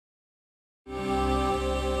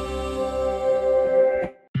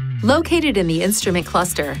Located in the instrument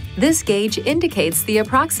cluster, this gauge indicates the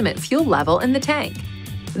approximate fuel level in the tank.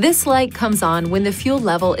 This light comes on when the fuel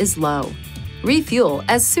level is low. Refuel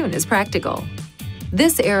as soon as practical.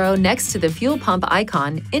 This arrow next to the fuel pump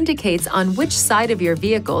icon indicates on which side of your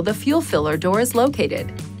vehicle the fuel filler door is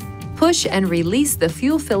located. Push and release the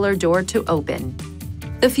fuel filler door to open.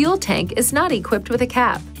 The fuel tank is not equipped with a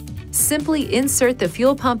cap. Simply insert the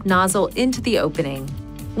fuel pump nozzle into the opening.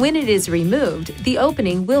 When it is removed, the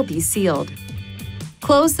opening will be sealed.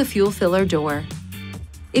 Close the fuel filler door.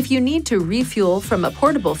 If you need to refuel from a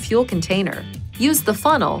portable fuel container, use the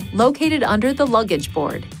funnel located under the luggage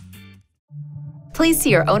board. Please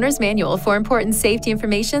see your owner's manual for important safety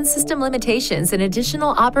information, system limitations, and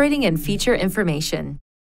additional operating and feature information.